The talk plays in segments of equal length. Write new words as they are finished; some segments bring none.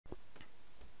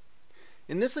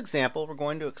In this example, we're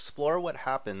going to explore what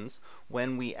happens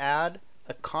when we add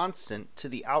a constant to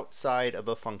the outside of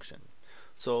a function.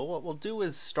 So what we'll do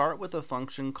is start with a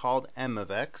function called m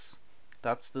of x.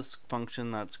 That's this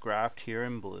function that's graphed here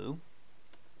in blue.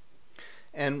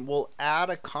 And we'll add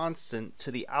a constant to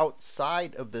the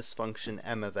outside of this function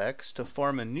m of x to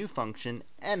form a new function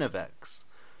n of x,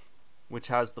 which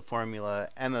has the formula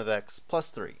m of x plus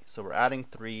 3. So we're adding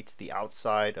 3 to the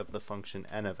outside of the function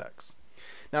n of x.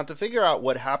 Now, to figure out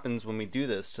what happens when we do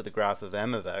this to the graph of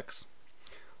m of x,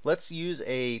 let's use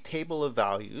a table of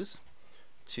values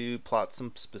to plot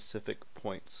some specific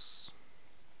points.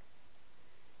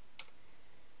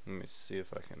 Let me see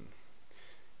if I can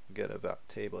get a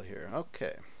table here.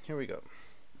 Okay, here we go.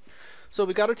 So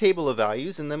we got a table of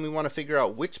values, and then we want to figure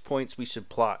out which points we should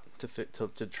plot to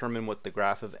determine what the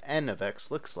graph of n of x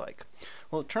looks like.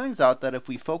 Well, it turns out that if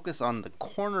we focus on the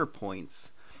corner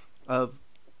points of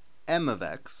m of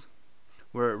x,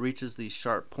 where it reaches these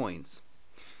sharp points,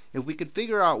 if we could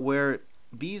figure out where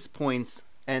these points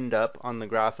end up on the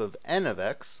graph of n of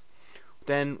x,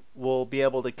 then we'll be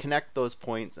able to connect those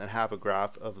points and have a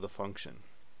graph of the function.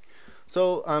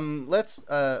 So let's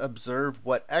observe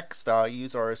what x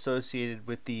values are associated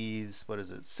with these,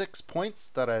 6 points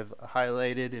that I've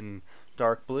highlighted in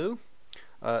dark blue.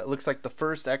 It looks like the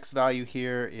first x value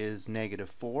here is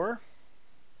 -4.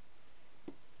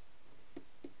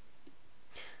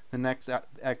 The next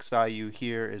x value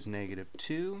here is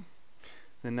 -2.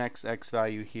 The next x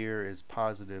value here is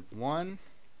 +1.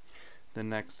 The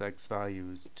next x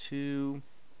value is 2.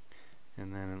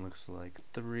 And then it looks like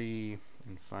 3.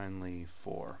 And finally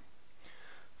 4.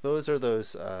 Those are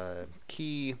those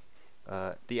the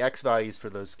x values for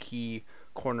those key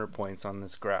corner points on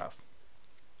this graph.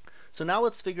 So now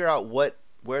let's figure out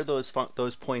where those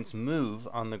points move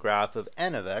on the graph of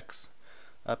n of x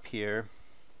up here,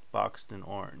 boxed in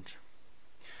orange,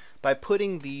 by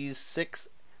putting these 6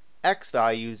 x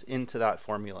values into that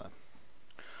formula.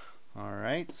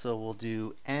 Alright, so we'll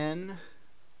do n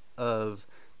of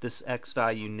this x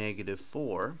value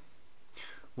 -4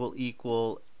 will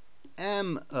equal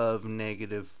m of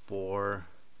 -4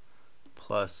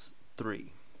 plus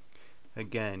 3.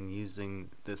 Again,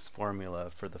 using this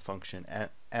formula for the function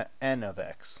n of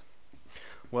x.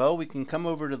 Well, we can come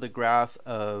over to the graph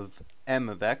of m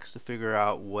of x to figure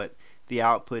out what the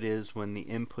output is when the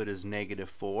input is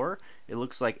 -4. It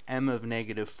looks like m of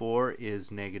 -4 is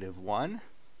 -1.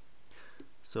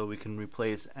 So we can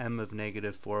replace m of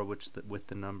 -4 with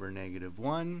the number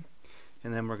 -1.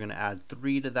 And then we're going to add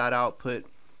 3 to that output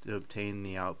to obtain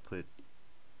the output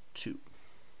 2.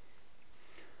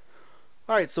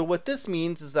 Alright, so what this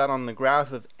means is that on the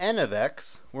graph of n of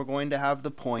x, we're going to have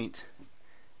the point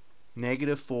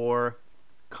 -4,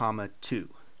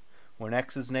 2. When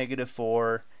x is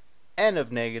 -4, n of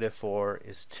 -4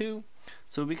 is 2.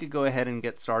 So we could go ahead and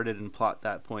get started and plot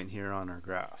that point here on our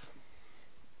graph.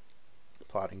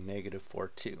 Plotting -4,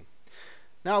 2.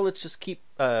 Now let's just keep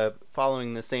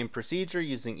following the same procedure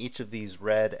using each of these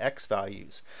red x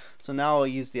values. So now I'll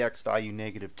use the x value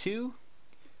 -2.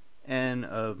 n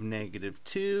of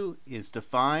 -2 is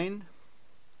defined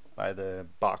by the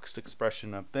boxed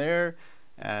expression up there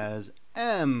as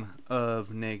m of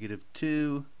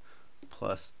 -2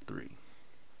 plus 3.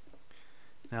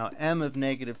 Now m of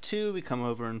 -2, we come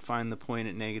over and find the point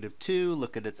at -2,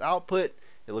 look at its output.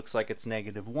 It looks like it's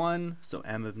 -1, so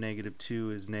m of -2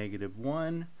 is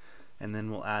 -1, and then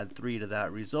we'll add 3 to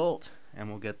that result, and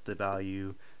we'll get the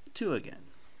value 2 again.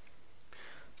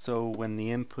 So when the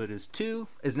input is -2,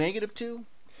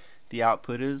 the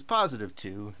output is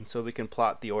 +2, and so we can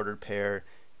plot the ordered pair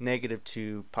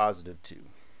 -2, +2.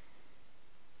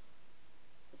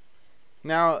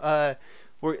 Now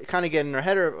we're kind of getting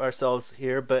ahead of ourselves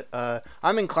here, but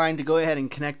I'm inclined to go ahead and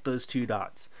connect those two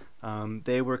dots.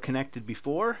 They were connected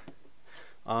before,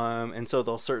 and so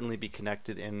they'll certainly be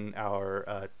connected in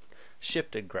our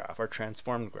shifted graph, our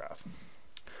transformed graph.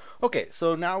 Okay,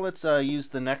 so now let's use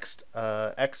the next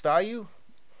x value,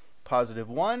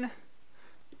 +1.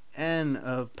 n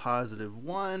of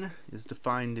 +1 is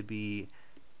defined to be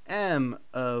m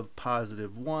of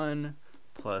 +1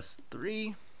 plus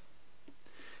 3.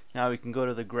 Now we can go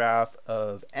to the graph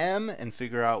of m and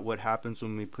figure out what happens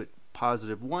when we put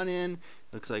 +1 in.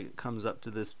 Looks like it comes up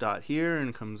to this dot here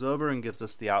and comes over and gives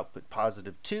us the output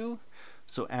 +2.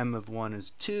 So m of 1 is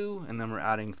 2, and then we're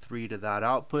adding 3 to that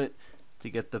output to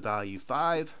get the value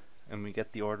 5, and we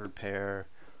get the ordered pair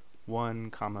 1,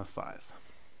 5.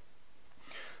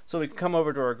 So we can come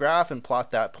over to our graph and plot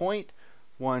that point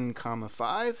 1,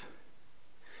 5,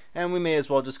 and we may as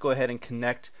well just go ahead and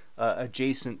connect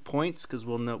adjacent points, because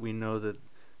we know that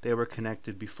They were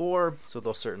connected before, so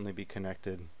they'll certainly be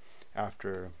connected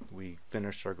after we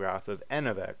finish our graph of n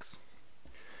of x.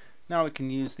 Now we can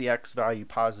use the x value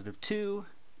positive 2.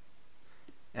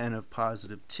 N of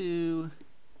positive 2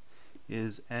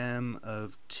 is m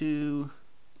of 2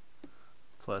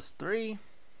 plus 3.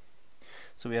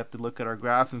 So we have to look at our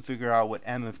graph and figure out what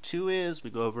m of 2 is. We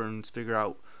go over and figure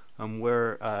out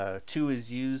where 2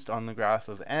 is used on the graph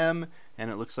of m,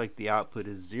 and it looks like the output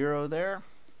is 0 there.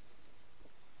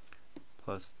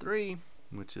 Plus 3,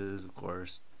 which is of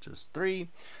course just 3.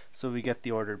 So we get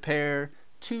the ordered pair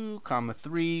 2,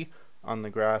 3 on the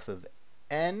graph of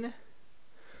n.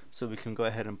 So we can go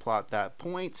ahead and plot that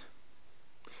point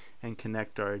and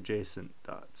connect our adjacent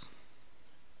dots.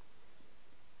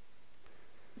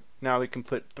 Now we can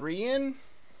put 3 in.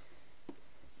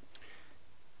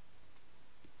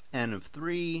 N of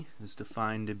 3 is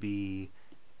defined to be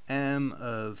m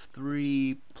of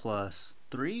 3 plus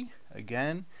 3.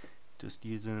 Again, just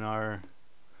using our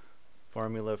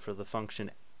formula for the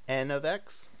function n of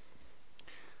x.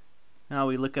 Now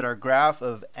we look at our graph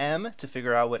of m to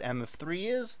figure out what m of 3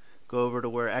 is. Go over to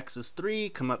where x is 3,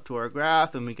 come up to our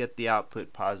graph, and we get the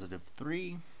output positive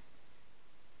 3.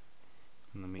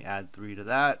 And then we add 3 to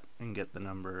that and get the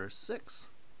number 6.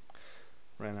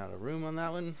 Ran out of room on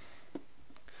that one.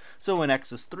 So when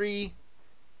x is 3,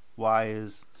 y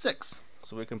is 6.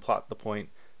 So we can plot the point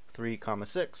 3,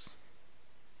 6.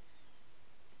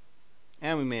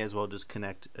 And we may as well just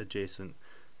connect adjacent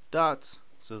dots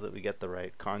so that we get the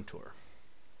right contour.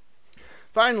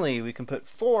 Finally, we can put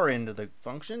 4 into the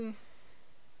function.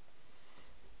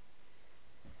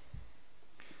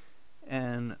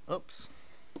 And, oops.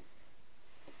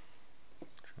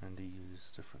 Trying to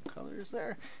use different colors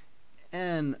there.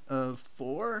 N of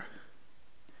 4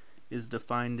 is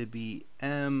defined to be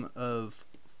m of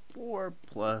 4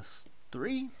 plus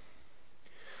 3.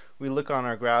 We look on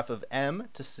our graph of m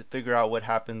to figure out what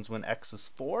happens when x is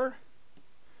 4.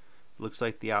 Looks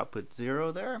like the output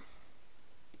 0 there.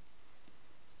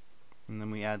 And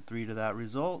then we add 3 to that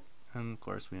result, and of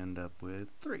course we end up with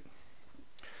 3.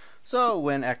 So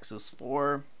when x is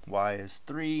 4, y is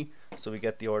 3, so we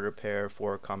get the order pair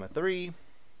 4, 3.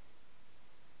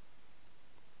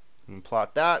 And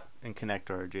plot that and connect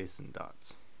our adjacent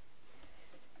dots.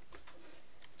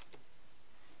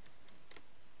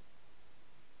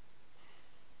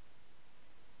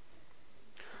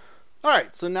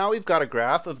 Alright, so now we've got a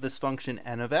graph of this function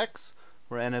n of x,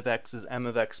 where n of x is m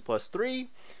of x plus 3.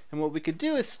 And what we could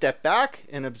do is step back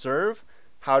and observe,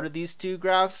 how do these two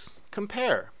graphs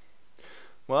compare?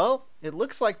 Well, it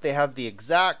looks like they have the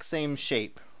exact same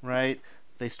shape, right?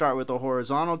 They start with a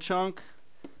horizontal chunk.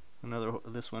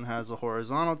 This one has a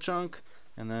horizontal chunk,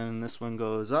 and then this one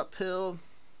goes uphill.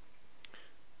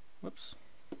 Whoops.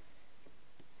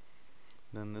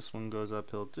 Then this one goes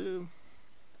uphill too.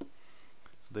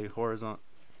 So they horizontal,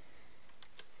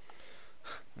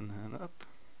 and then up.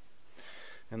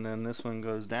 And then this one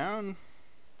goes down,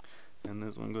 and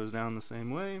this one goes down the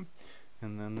same way,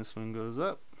 and then this one goes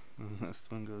up, and this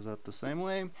one goes up the same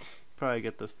way. Probably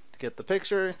get the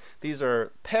picture. These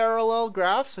are parallel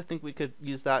graphs. I think we could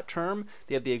use that term.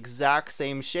 They have the exact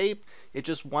same shape. It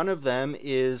just one of them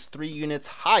is 3 units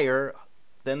higher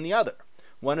than the other.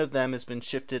 One of them has been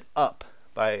shifted up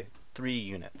by 3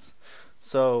 units.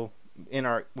 So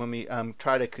when we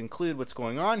try to conclude what's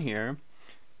going on here,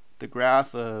 the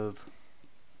graph of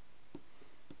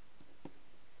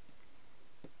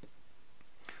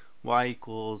y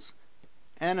equals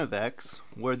n of x,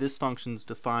 where this function is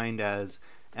defined as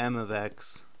m of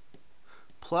x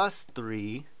plus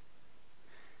 3,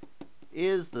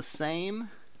 is the same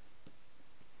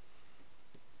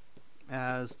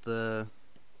as the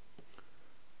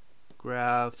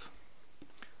graph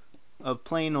of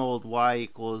plain old y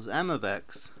equals m of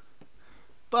x,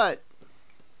 but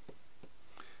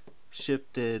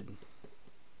shifted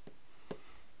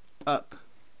up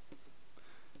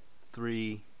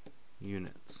 3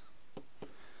 units.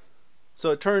 So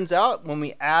it turns out when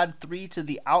we add 3 to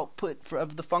the output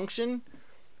of the function,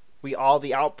 all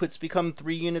the outputs become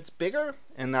 3 units bigger,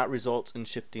 and that results in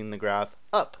shifting the graph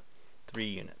up 3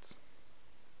 units.